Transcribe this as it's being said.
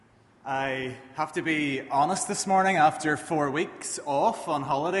I have to be honest this morning, after 4 weeks off on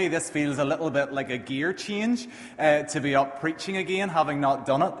holiday, this feels a little bit like a gear change to be up preaching again, having not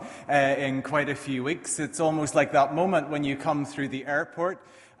done it in quite a few weeks. It's almost like that moment when you come through the airport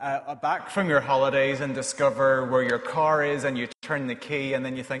back from your holidays and discover where your car is, and you turn the key and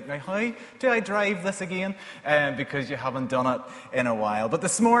then you think, now how do I drive this again? Because you haven't done it in a while. But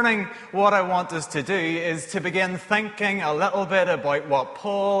this morning, what I want us to do is to begin thinking a little bit about what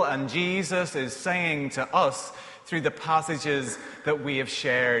Paul and Jesus is saying to us through the passages that we have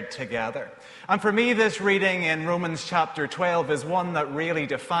shared together. And for me, this reading in Romans chapter 12 is one that really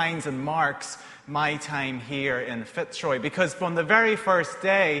defines and marks my time here in Fitzroy, because from the very first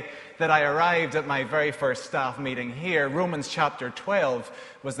day that I arrived at my very first staff meeting here, Romans chapter 12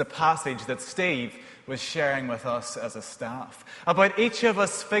 was the passage that Steve was sharing with us as a staff, about each of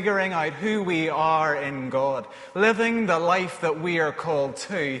us figuring out who we are in God, living the life that we are called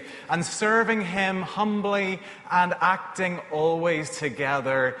to, and serving Him humbly and acting always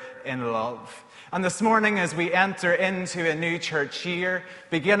together in love. And this morning, as we enter into a new church year,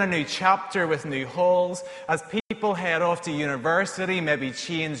 begin a new chapter with new halls, as people head off to university, maybe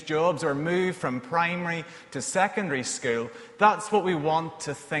change jobs or move from primary to secondary school, that's what we want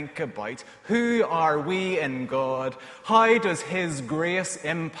to think about. Who are we in God? How does His grace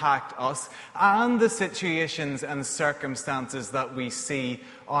impact us and the situations and circumstances that we see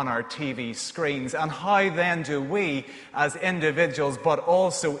on our TV screens? And how then do we, as individuals, but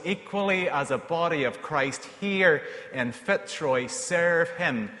also equally as a body of Christ here in Fitzroy, serve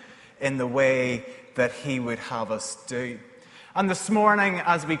Him in the way that He would have us do? And this morning,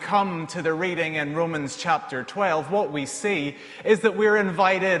 as we come to the reading in Romans chapter 12, what we see is that we're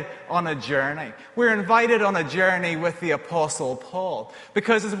invited on a journey. We're invited on a journey with the Apostle Paul.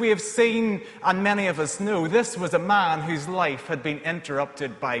 Because as we have seen, and many of us know, this was a man whose life had been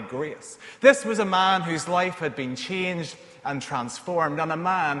interrupted by grace. This was a man whose life had been changed and transformed, and a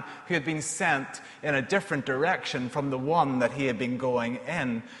man who had been sent in a different direction from the one that he had been going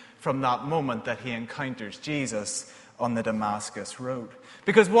in from that moment that he encounters Jesus on the Damascus Road.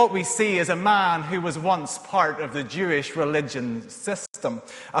 Because what we see is a man who was once part of the Jewish religion system,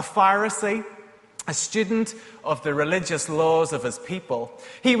 a Pharisee, a student of the religious laws of his people.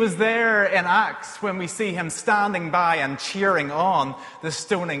 He was there in Acts when we see him standing by and cheering on the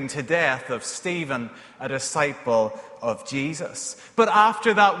stoning to death of Stephen, a disciple of Jesus. But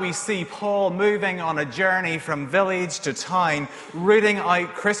after that, we see Paul moving on a journey from village to town, rooting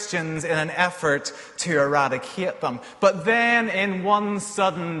out Christians in an effort to eradicate them. But then in one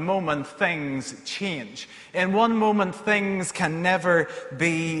sudden moment, things change. In one moment, things can never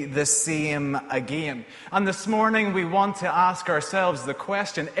be the same again. And this morning, we want to ask ourselves the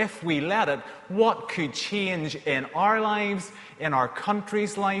question, if we let it, what could change in our lives, in our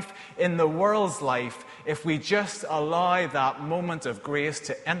country's life, in the world's life, if we just allow that moment of grace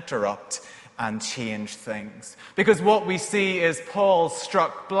to interrupt and change things? Because what we see is Paul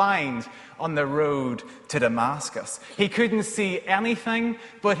struck blind on the road to Damascus. He couldn't see anything,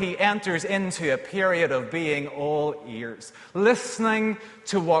 but he enters into a period of being all ears, listening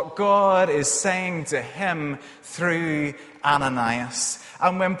to what God is saying to him through Ananias.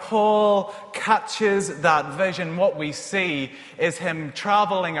 And when Paul catches that vision, what we see is him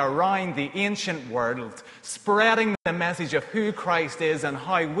traveling around the ancient world, spreading the message of who Christ is and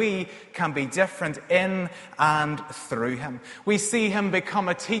how we can be different in and through him. We see him become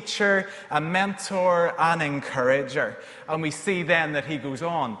a teacher, a mentor, an encourager. And we see then that he goes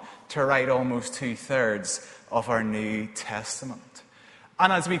on to write almost 2/3 of our New Testament.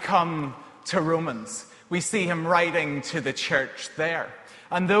 And as we come to Romans, we see him writing to the church there.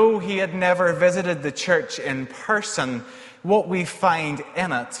 And though he had never visited the church in person, what we find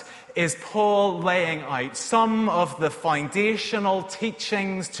in it is Paul laying out some of the foundational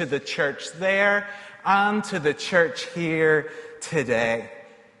teachings to the church there and to the church here today.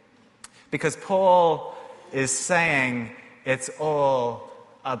 Because Paul is saying it's all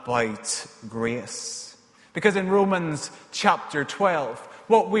about grace. Because in Romans chapter 12,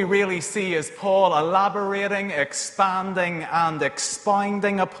 what we really see is Paul elaborating, expanding, and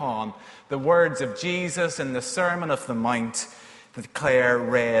expounding upon the words of Jesus in the Sermon of the Mount that Claire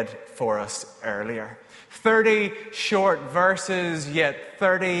read for us earlier. 30 short verses, yet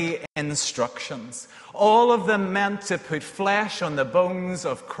 30 instructions. All of them meant to put flesh on the bones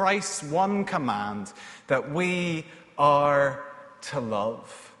of Christ's one command, that we are to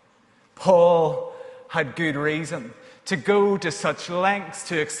love. Paul had good reason to go to such lengths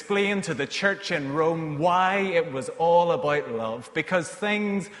to explain to the church in Rome why it was all about love. Because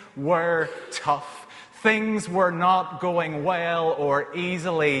things were tough. Things were not going well or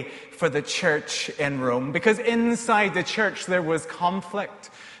easily for the church in Rome, because inside the church there was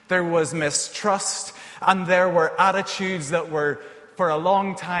conflict, there was mistrust, and there were attitudes that were, for a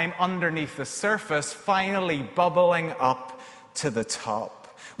long time underneath the surface, finally bubbling up to the top.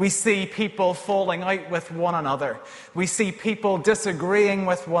 We see people falling out with one another. We see people disagreeing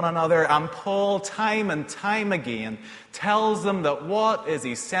with one another. And Paul, time and time again, tells them that what is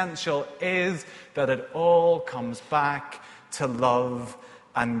essential is that it all comes back to love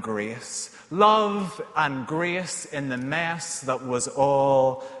and grace. Love and grace in the mess that was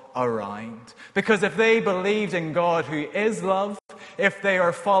all around. Because if they believed in God who is love, if they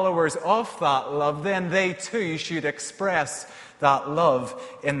are followers of that love, then they too should express that love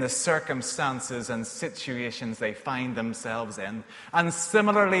in the circumstances and situations they find themselves in. And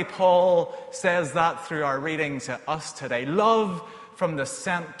similarly, Paul says that through our reading to us today. Love from the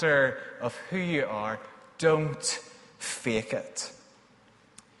center of who you are. Don't fake it.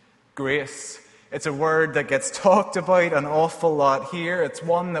 Grace. It's a word that gets talked about an awful lot here. It's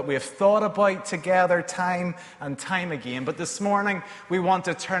one that we've thought about together time and time again. But this morning, we want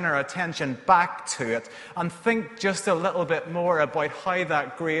to turn our attention back to it and think just a little bit more about how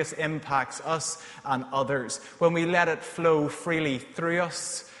that grace impacts us and others when we let it flow freely through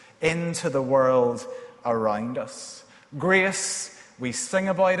us into the world around us. Grace, we sing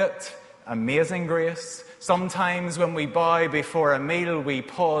about it, amazing grace. Sometimes when we bow before a meal, we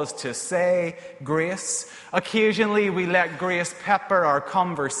pause to say grace. Occasionally, we let grace pepper our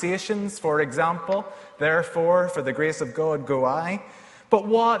conversations. For example, therefore, for the grace of God, go I. But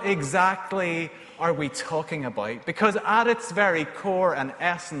what exactly are we talking about? Because at its very core and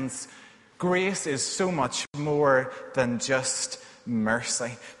essence, grace is so much more than just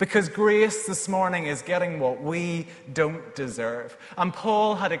mercy. Because grace this morning is getting what we don't deserve. And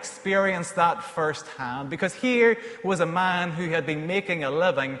Paul had experienced that firsthand, because here was a man who had been making a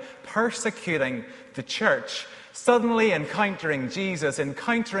living persecuting the church, suddenly encountering Jesus,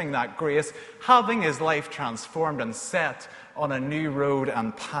 encountering that grace, having his life transformed and set on a new road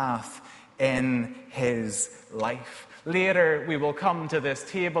and path in his life. Later, we will come to this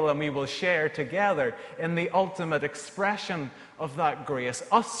table and we will share together in the ultimate expression of that grace,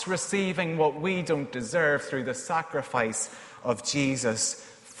 us receiving what we don't deserve through the sacrifice of Jesus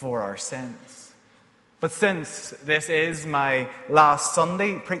for our sins. But since this is my last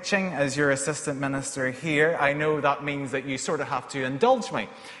Sunday preaching as your assistant minister here, I know that means that you sort of have to indulge me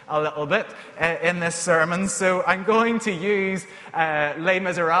a little bit in this sermon. So I'm going to use Les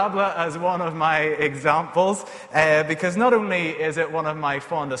Miserables as one of my examples, because not only is it one of my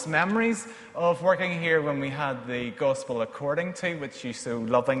fondest memories of working here when we had the Gospel According to, which you so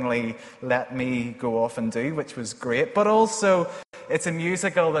lovingly let me go off and do, which was great, but also it's a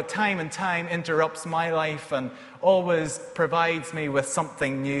musical that time and time interrupts my life and always provides me with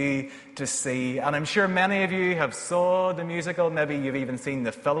something new to see. And I'm sure many of you have saw the musical. Maybe you've even seen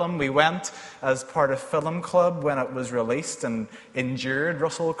the film. We went as part of Film Club when it was released and endured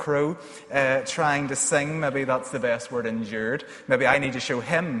Russell Crowe trying to sing. Maybe that's the best word, endured. Maybe I need to show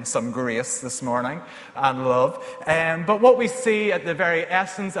him some grace this morning and love. But what we see at the very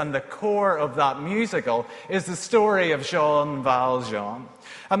essence and the core of that musical is the story of Jean Valjean.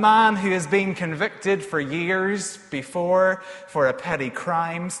 A man who has been convicted for years before for a petty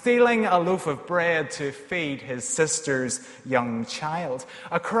crime, stealing a loaf of bread to feed his sister's young child.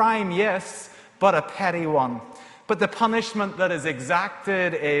 A crime, yes, but a petty one. But the punishment that is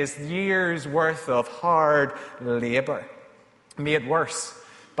exacted is years' worth of hard labour, made worse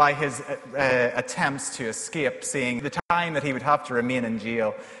by his attempts to escape, seeing the time that he would have to remain in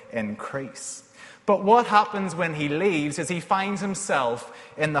jail increase. But what happens when he leaves is he finds himself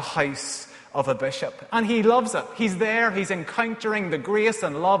in the house of a bishop. And he loves it. He's there, he's encountering the grace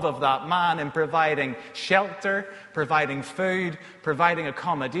and love of that man in providing shelter, providing food, providing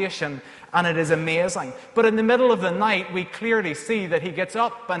accommodation, and it is amazing. But in the middle of the night, we clearly see that he gets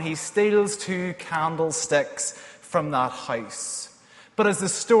up and he steals 2 candlesticks from that house. But as the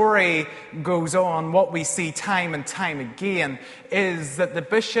story goes on, what we see time and time again is that the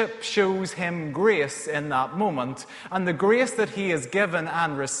bishop shows him grace in that moment. And the grace that he is given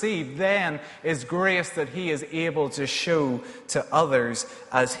and received then is grace that he is able to show to others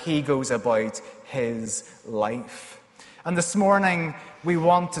as he goes about his life. And this morning, we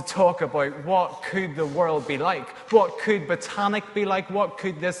want to talk about what could the world be like? What could Botanic be like? What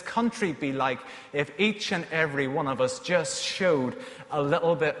could this country be like if each and every one of us just showed a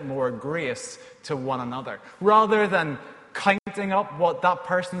little bit more grace to one another? Rather than counting up what that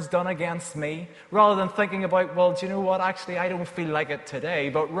person's done against me, rather than thinking about, well, do you know what, actually I don't feel like it today,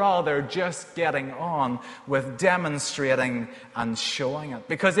 but rather just getting on with demonstrating and showing it.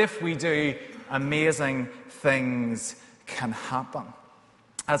 Because if we do, amazing things can happen.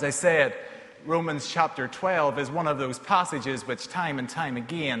 As I said, Romans chapter 12 is one of those passages which time and time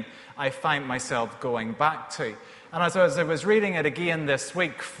again I find myself going back to. And as I was reading it again this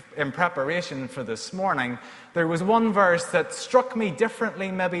week in preparation for this morning, there was one verse that struck me differently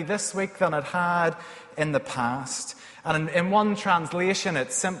maybe this week than it had in the past. And in one translation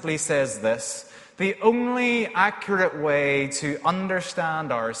it simply says this: the only accurate way to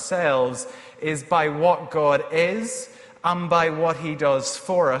understand ourselves is by what God is and by what He does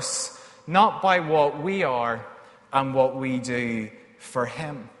for us, not by what we are and what we do for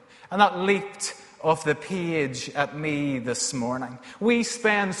Him. And that leaped off the page at me this morning. We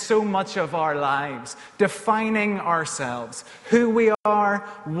spend so much of our lives defining ourselves, who we are,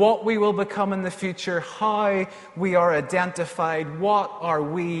 what we will become in the future, how we are identified, what are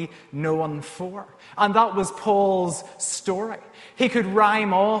we known for. And that was Paul's story. He could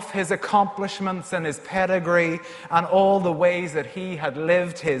rhyme off his accomplishments and his pedigree and all the ways that he had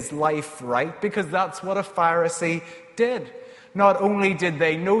lived his life right, because that's what a Pharisee did. Not only did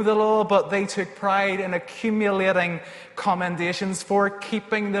they know the law, but they took pride in accumulating commendations for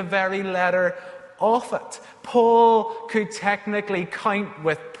keeping the very letter of it. Paul could technically count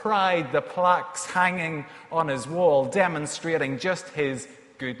with pride the plaques hanging on his wall, demonstrating just his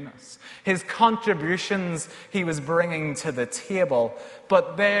goodness, his contributions he was bringing to the table.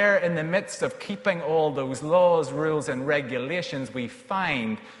 But there, in the midst of keeping all those laws, rules, and regulations, we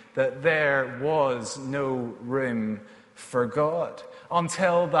find that there was no room for God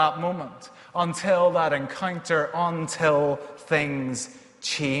until that moment, until that encounter, until things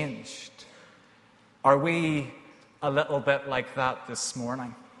changed. Are we a little bit like that this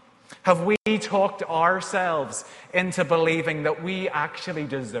morning? Have we talked ourselves into believing that we actually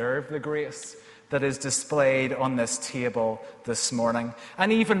deserve the grace that is displayed on this table this morning?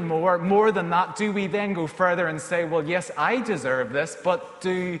 And even more than that, do we then go further and say, well, yes, I deserve this, but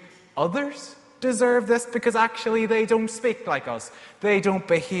do others deserve this? Because actually they don't speak like us, they don't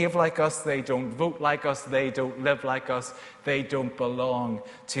behave like us, they don't vote like us, they don't live like us, they don't belong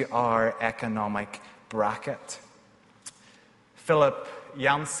to our economic bracket. Philip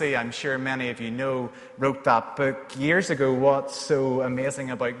Yancey, I'm sure many of you know, wrote that book years ago, What's So Amazing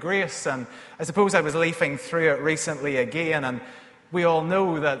About Grace? And I suppose I was leafing through it recently again, and we all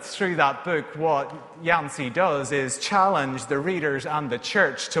know that through that book, what Yancey does is challenge the readers and the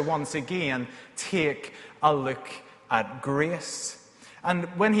church to once again take a look at grace. And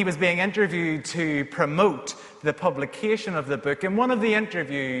when he was being interviewed to promote the publication of the book, in one of the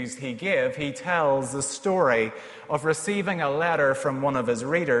interviews he gave, he tells the story of receiving a letter from one of his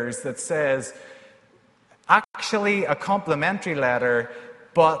readers that says, actually a complimentary letter,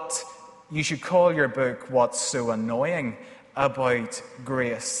 but you should call your book What's So Annoying About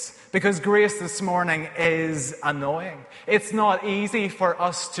Grace. Because grace this morning is annoying. It's not easy for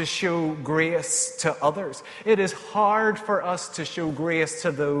us to show grace to others. It is hard for us to show grace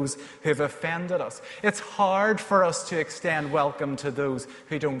to those who have offended us. It's hard for us to extend welcome to those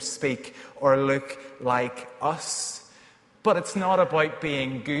who don't speak or look like us. But it's not about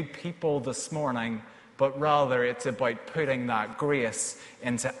being good people this morning, but rather it's about putting that grace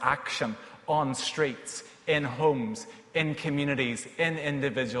into action on streets, in homes, in communities, in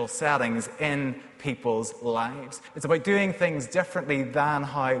individual settings, in people's lives. It's about doing things differently than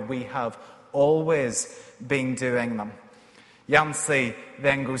how we have always been doing them. Yancey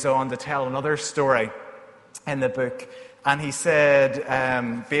then goes on to tell another story in the book, and he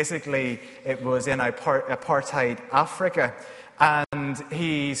said basically it was in apartheid Africa, and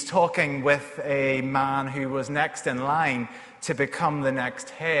he's talking with a man who was next in line to become the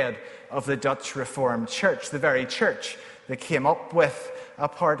next head of the Dutch Reformed Church, the very church that came up with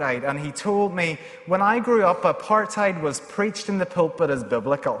apartheid. And he told me, when I grew up, apartheid was preached in the pulpit as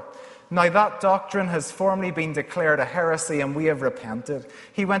biblical. Now that doctrine has formally been declared a heresy and we have repented.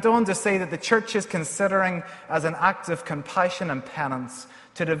 He went on to say that the church is considering as an act of compassion and penance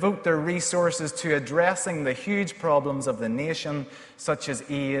to devote their resources to addressing the huge problems of the nation, such as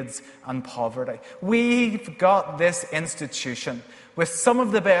AIDS and poverty. We've got this institution with some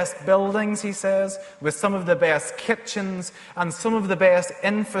of the best buildings, he says, with some of the best kitchens and some of the best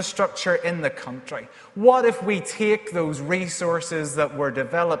infrastructure in the country. What if we take those resources that were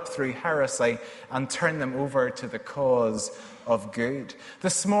developed through heresy and turn them over to the cause of good.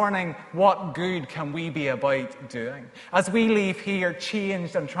 This morning, what good can we be about doing? As we leave here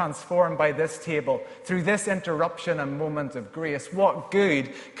changed and transformed by this table, through this interruption and moment of grace, what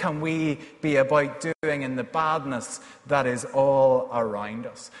good can we be about doing in the badness that is all around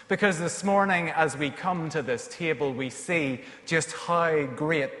us? Because this morning, as we come to this table, we see just how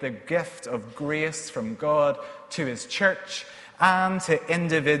great the gift of grace from God to his church and to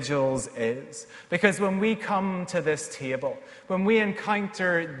individuals is. Because when we come to this table, when we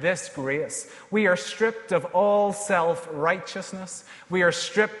encounter this grace, we are stripped of all self-righteousness. We are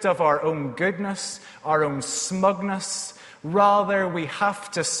stripped of our own goodness, our own smugness. Rather, we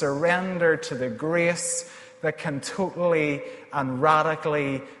have to surrender to the grace that can totally and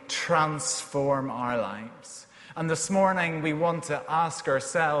radically transform our lives. And this morning, we want to ask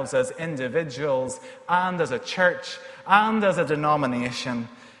ourselves as individuals and as a church and as a denomination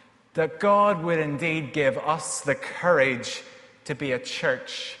that God would indeed give us the courage to be a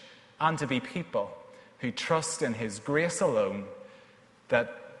church and to be people who trust in his grace alone,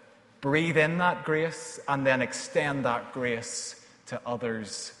 that breathe in that grace and then extend that grace to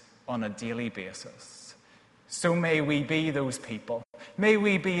others on a daily basis. So may we be those people. May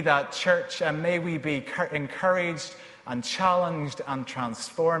we be that church, and may we be encouraged and challenged and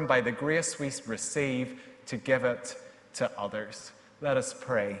transformed by the grace we receive to give it to others. Let us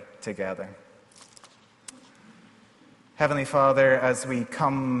pray together. Heavenly Father, as we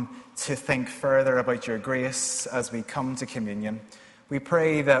come to think further about your grace, as we come to communion, we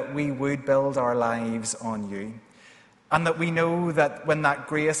pray that we would build our lives on you. And that we know that when that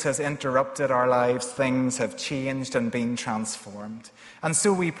grace has interrupted our lives, things have changed and been transformed. And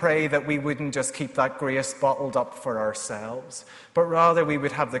so we pray that we wouldn't just keep that grace bottled up for ourselves, but rather we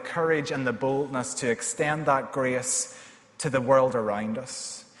would have the courage and the boldness to extend that grace to the world around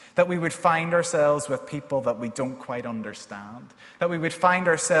us. That we would find ourselves with people that we don't quite understand. That we would find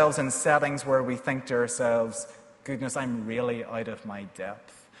ourselves in settings where we think to ourselves, goodness, I'm really out of my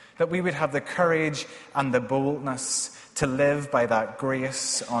depth. That we would have the courage and the boldness to live by that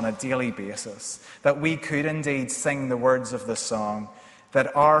grace on a daily basis. That we could indeed sing the words of the song,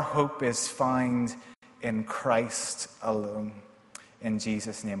 that our hope is found in Christ alone. In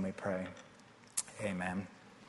Jesus' name we pray. Amen.